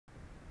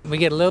We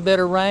get a little bit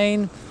of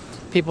rain,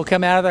 people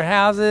come out of their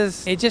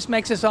houses. It just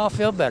makes us all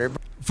feel better.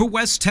 For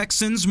West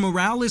Texans,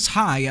 morale is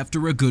high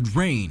after a good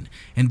rain,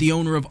 and the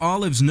owner of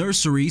Olive's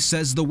Nursery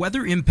says the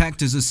weather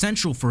impact is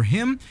essential for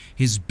him,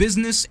 his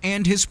business,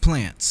 and his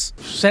plants.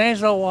 San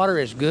Angelo water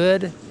is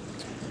good,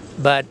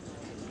 but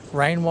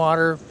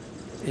rainwater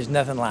is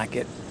nothing like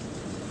it.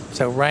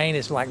 So rain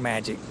is like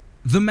magic.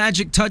 The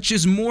magic touch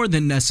is more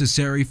than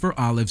necessary for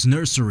Olive's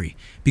Nursery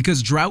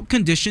because drought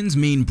conditions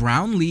mean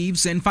brown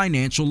leaves and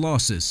financial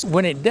losses.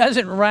 When it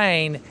doesn't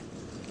rain,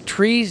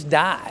 trees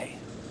die.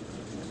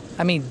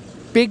 I mean,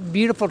 big,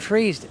 beautiful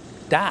trees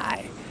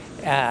die.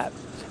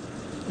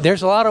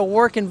 There's a lot of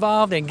work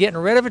involved in getting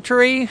rid of a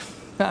tree.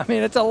 I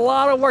mean, it's a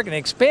lot of work and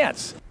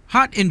expense.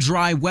 Hot and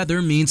dry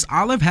weather means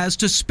Olive has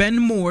to spend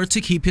more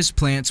to keep his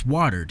plants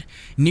watered.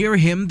 Near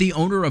him, the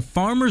owner of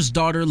Farmer's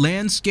Daughter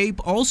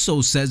Landscape also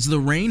says the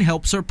rain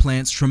helps her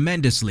plants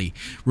tremendously,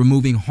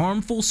 removing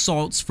harmful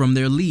salts from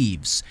their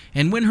leaves.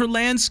 And when her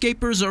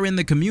landscapers are in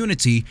the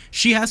community,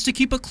 she has to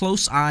keep a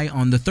close eye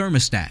on the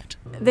thermostat.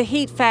 The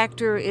heat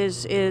factor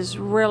is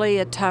really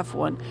a tough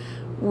one.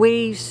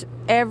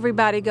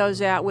 Everybody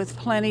goes out with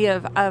plenty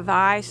of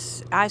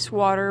ice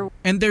water.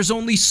 And there's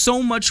only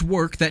so much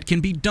work that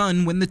can be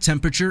done when the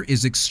temperature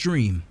is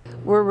extreme.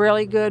 We're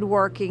really good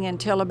working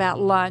until about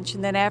lunch,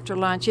 and then after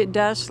lunch it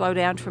does slow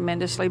down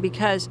tremendously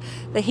because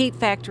the heat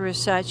factor is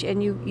such,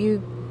 and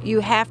you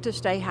have to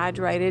stay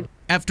hydrated.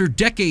 After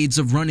decades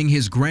of running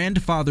his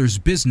grandfather's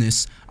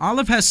business,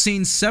 Olive has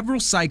seen several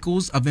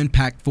cycles of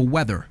impactful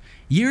weather.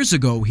 Years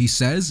ago, he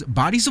says,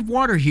 bodies of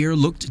water here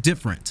looked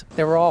different.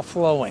 They were all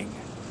flowing.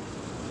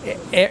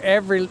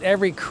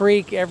 Every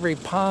creek, every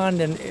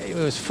pond, and it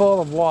was full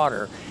of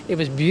water. It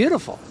was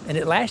beautiful, and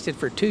it lasted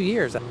for 2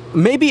 years.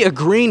 Maybe a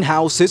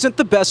greenhouse isn't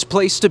the best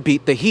place to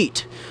beat the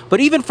heat,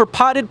 but even for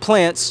potted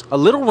plants, a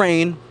little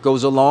rain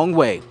goes a long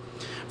way.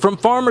 From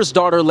Farmer's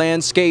Daughter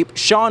Landscape,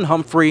 Sean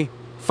Humphrey,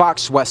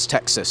 Fox West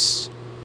Texas.